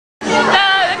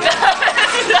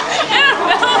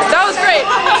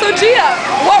So Gia,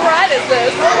 what ride is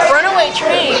this? Runaway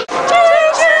Train.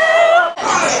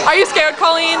 Are you scared,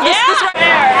 Colleen? Yeah. This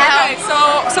okay,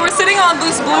 so we're sitting on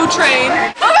this blue train.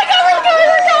 Oh my God, we're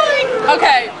going.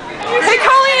 Okay. Hey,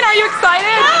 Colleen, are you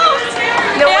excited?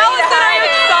 No hey, way Allison, are you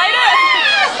excited?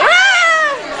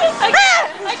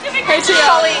 Hey,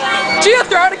 Gia,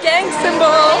 throw out a gang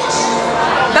symbol.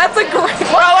 That's a great.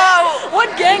 Whoa.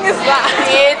 What gang is that?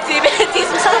 It's the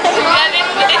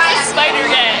spider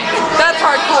gang. That's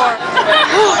hardcore.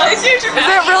 Is it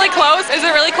really close? Is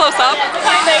it really close up?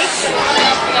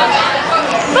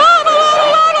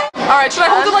 Alright, should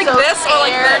I hold it like this or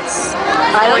like this?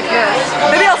 I like this.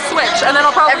 Maybe I'll switch and then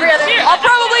I'll probably I'll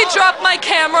probably drop my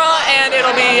camera and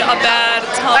it'll be a bad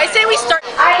time. I say we start.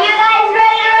 Are you guys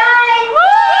ready to ride? Woo!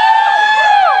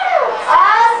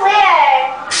 All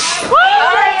clear.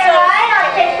 Enjoy your ride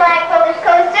on Six Flags Focus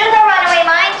Coaster, the Runaway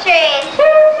Train.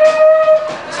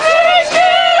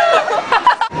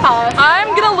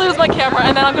 I'm gonna lose my camera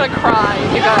and then I'm gonna cry,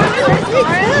 you guys.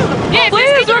 Yeah,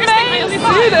 please remain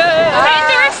seated.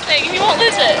 You won't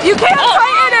listen. You can't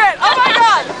tighten it! Oh my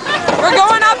god! We're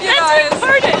going up, you guys.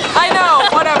 I know,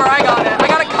 whatever, I got it. I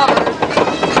got it covered.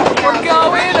 We're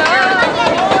going up.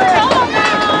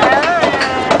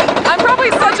 I'm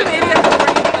probably such an idiot for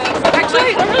bringing this.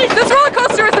 Actually, this roller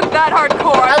coaster isn't that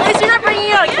hardcore. At least you're not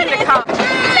bringing out a Kingdom Come.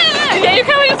 Yeah, you're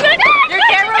coming. Your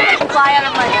camera would fly out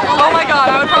of my hand. Oh my god,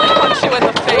 I would probably punch you in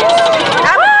the face.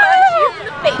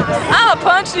 I'ma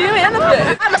punch you in the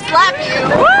face. I'ma slap you.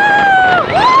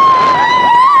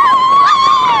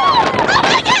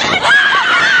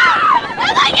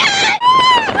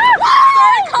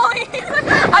 Sorry, Colleen.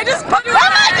 I just put you in the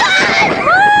face.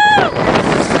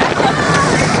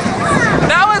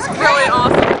 That was really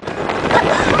awesome.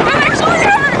 It actually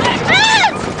hurt.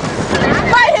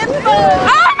 My hip bone.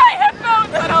 Ah, my hip bone.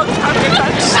 I don't have to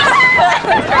touch.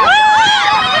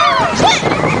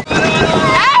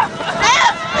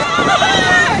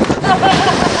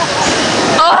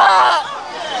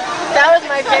 That was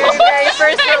my very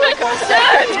first roller coaster.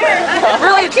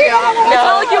 Really, Gia? No. It's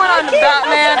not like you went on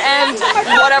Batman and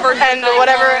whatever.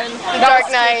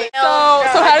 Dark Knight.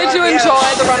 So how did you enjoy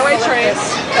the Runaway Train?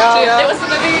 Gia? It was a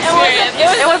moving experience.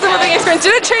 It was a moving experience.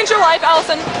 Did it change your life,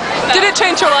 Allison? No. Did it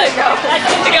change your life? No.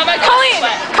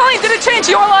 Colleen, did it change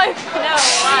your life? No.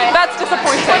 Why? That's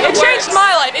disappointing. It changed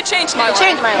my life. It changed my life. It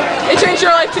changed my life. It changed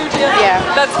your life too, Gia? Yeah.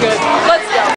 That's good. Let's go.